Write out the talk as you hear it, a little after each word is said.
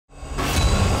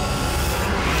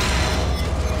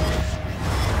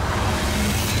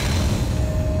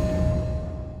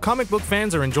Comic book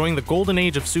fans are enjoying the golden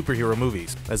age of superhero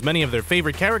movies, as many of their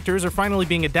favorite characters are finally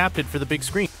being adapted for the big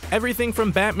screen. Everything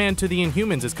from Batman to the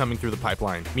Inhumans is coming through the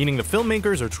pipeline, meaning the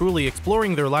filmmakers are truly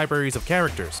exploring their libraries of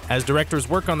characters. As directors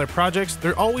work on their projects,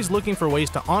 they're always looking for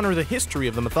ways to honor the history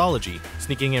of the mythology,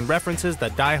 sneaking in references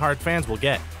that die-hard fans will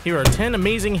get. Here are 10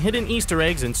 amazing hidden Easter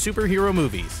eggs in superhero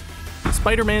movies.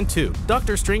 Spider-Man 2.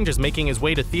 Doctor Strange is making his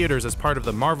way to theaters as part of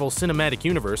the Marvel Cinematic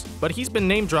Universe, but he's been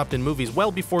name-dropped in movies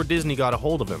well before Disney got a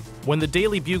hold of him. When the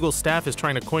Daily Bugle staff is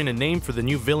trying to coin a name for the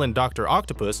new villain Dr.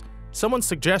 Octopus, someone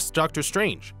suggests Doctor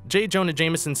Strange. J. Jonah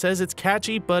Jameson says it's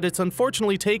catchy, but it's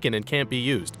unfortunately taken and can't be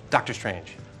used. Doctor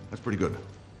Strange. That's pretty good,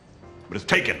 but it's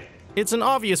taken. It's an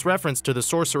obvious reference to the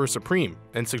Sorcerer Supreme,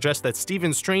 and suggests that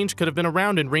Stephen Strange could have been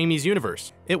around in Raimi's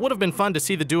universe. It would have been fun to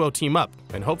see the duo team up,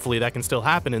 and hopefully that can still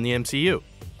happen in the MCU.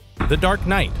 The Dark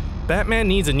Knight. Batman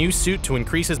needs a new suit to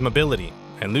increase his mobility,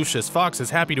 and Lucius Fox is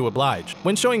happy to oblige.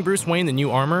 When showing Bruce Wayne the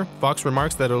new armor, Fox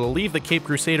remarks that it'll leave the Caped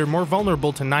Crusader more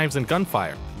vulnerable to knives and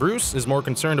gunfire. Bruce is more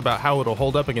concerned about how it'll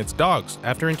hold up against dogs,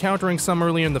 after encountering some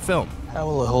earlier in the film. How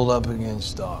will it hold up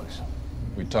against dogs?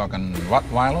 We talking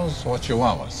Rottweilers or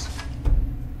Chihuahuas?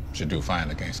 Should do fine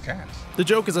against cats. The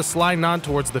joke is a sly nod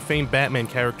towards the famed Batman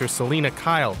character Selina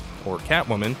Kyle, or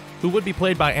Catwoman, who would be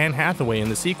played by Anne Hathaway in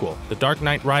the sequel, The Dark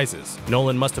Knight Rises.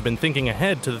 Nolan must have been thinking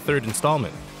ahead to the third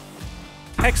installment.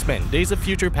 X-Men: Days of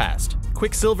Future Past.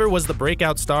 Quicksilver was the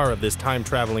breakout star of this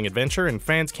time-traveling adventure, and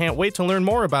fans can't wait to learn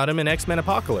more about him in X-Men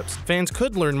Apocalypse. Fans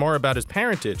could learn more about his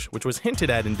parentage, which was hinted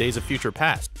at in Days of Future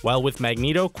Past. While with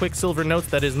Magneto, Quicksilver notes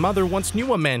that his mother once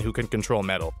knew a man who can control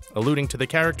metal, alluding to the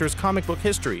character's comic book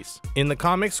histories. In the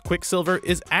comics, Quicksilver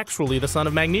is actually the son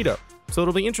of Magneto, so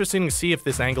it'll be interesting to see if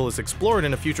this angle is explored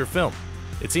in a future film.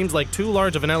 It seems like too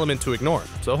large of an element to ignore,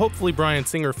 so hopefully Bryan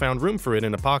Singer found room for it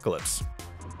in Apocalypse.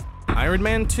 Iron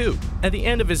Man 2. At the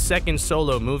end of his second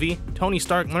solo movie, Tony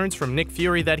Stark learns from Nick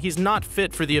Fury that he's not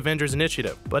fit for the Avengers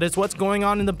Initiative, but it's what's going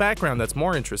on in the background that's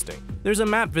more interesting. There's a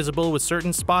map visible with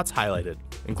certain spots highlighted,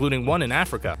 including one in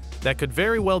Africa, that could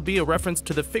very well be a reference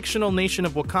to the fictional nation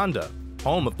of Wakanda,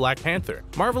 home of Black Panther.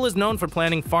 Marvel is known for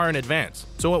planning far in advance,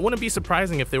 so it wouldn't be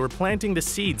surprising if they were planting the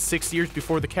seeds 6 years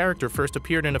before the character first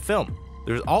appeared in a film.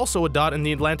 There's also a dot in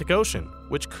the Atlantic Ocean,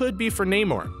 which could be for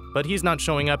Namor, but he's not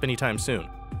showing up anytime soon.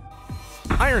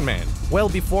 Iron Man. Well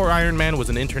before Iron Man was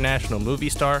an international movie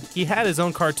star, he had his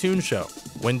own cartoon show.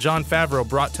 When Jon Favreau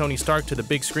brought Tony Stark to the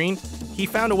big screen, he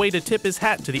found a way to tip his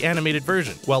hat to the animated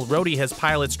version. While Rhodey has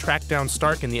pilots track down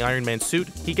Stark in the Iron Man suit,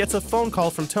 he gets a phone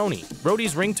call from Tony.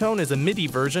 Rhodey's ringtone is a MIDI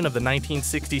version of the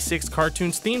 1966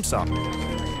 cartoon's theme song.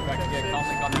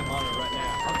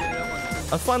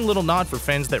 A fun little nod for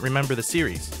fans that remember the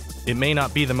series. It may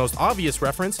not be the most obvious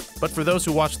reference, but for those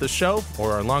who watch the show,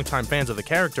 or are longtime fans of the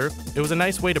character, it was a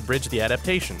nice way to bridge the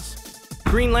adaptations.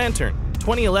 Green Lantern.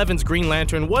 2011's Green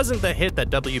Lantern wasn't the hit that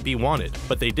WB wanted,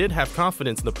 but they did have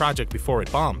confidence in the project before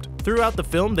it bombed. Throughout the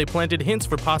film, they planted hints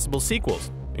for possible sequels,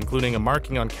 including a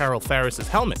marking on Carol Ferris's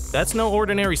helmet. That's no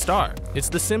ordinary star. It's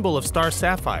the symbol of Star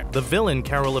Sapphire, the villain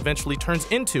Carol eventually turns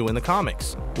into in the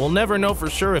comics. We'll never know for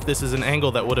sure if this is an angle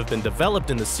that would have been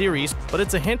developed in the series, but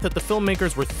it's a hint that the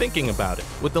filmmakers were thinking about it.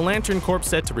 With the Lantern Corps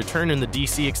set to return in the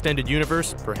DC Extended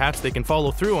Universe, perhaps they can follow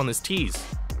through on this tease.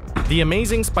 The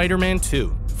Amazing Spider-Man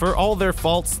 2. For all their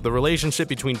faults, the relationship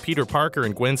between Peter Parker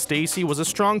and Gwen Stacy was a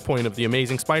strong point of the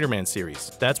Amazing Spider-Man series.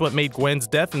 That's what made Gwen's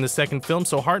death in the second film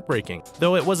so heartbreaking.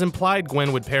 Though it was implied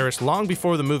Gwen would perish long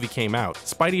before the movie came out,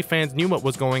 Spidey fans knew what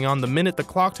was going on the minute the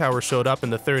clock tower showed up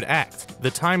in the third act. The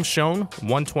time shown,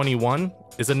 121,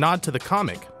 is a nod to the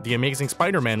comic, The Amazing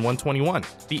Spider-Man 121,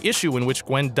 the issue in which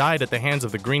Gwen died at the hands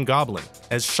of the Green Goblin.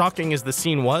 As shocking as the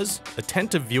scene was,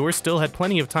 attentive viewers still had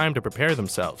plenty of time to prepare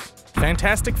themselves.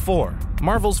 Fantastic Four.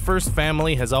 Marvel's first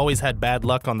family has always had bad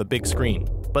luck on the big screen,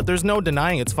 but there's no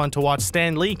denying it's fun to watch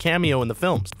Stan Lee cameo in the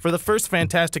films. For the first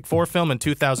Fantastic Four film in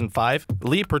 2005,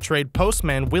 Lee portrayed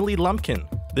Postman Willie Lumpkin.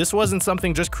 This wasn't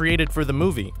something just created for the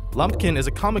movie. Lumpkin is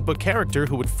a comic book character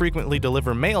who would frequently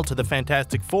deliver mail to the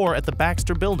Fantastic Four at the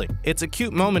Baxter Building. It's a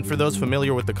cute moment for those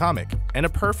familiar with the comic, and a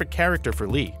perfect character for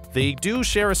Lee. They do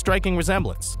share a striking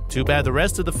resemblance. Too bad the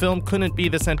rest of the film couldn't be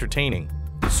this entertaining.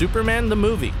 Superman the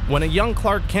movie. When a young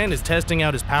Clark Kent is testing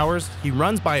out his powers, he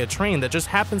runs by a train that just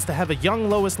happens to have a young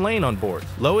Lois Lane on board.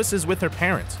 Lois is with her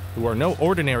parents, who are no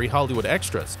ordinary Hollywood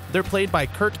extras. They're played by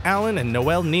Kirk Allen and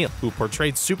Noel Neill, who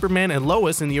portrayed Superman and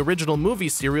Lois in the original movie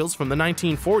serials from the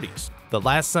 1940s. The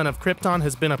last son of Krypton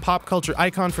has been a pop culture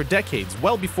icon for decades,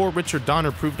 well before Richard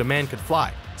Donner proved a man could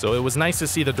fly. So it was nice to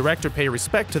see the director pay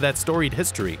respect to that storied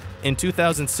history. In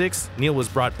 2006, Neill was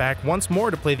brought back once more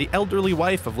to play the elderly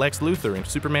wife of Lex Luthor in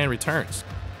Superman Returns.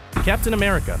 Captain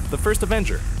America, the first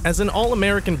Avenger. As an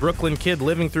all-American Brooklyn kid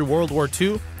living through World War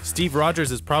II, Steve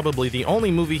Rogers is probably the only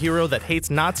movie hero that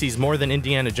hates Nazis more than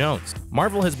Indiana Jones.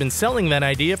 Marvel has been selling that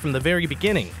idea from the very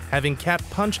beginning, having Cap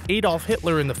punch Adolf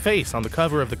Hitler in the face on the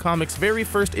cover of the comic's very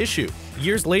first issue.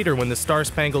 Years later, when the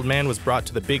Star-Spangled Man was brought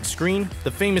to the big screen,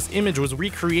 the famous image was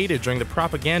recreated during the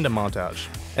propaganda montage,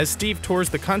 as Steve tours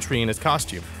the country in his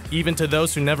costume. Even to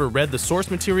those who never read the source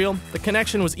material, the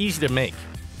connection was easy to make.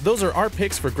 Those are our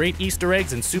picks for great Easter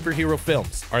eggs in superhero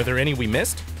films. Are there any we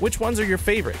missed? Which ones are your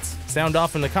favorites? Sound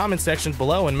off in the comment section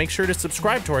below and make sure to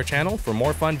subscribe to our channel for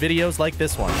more fun videos like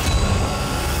this one.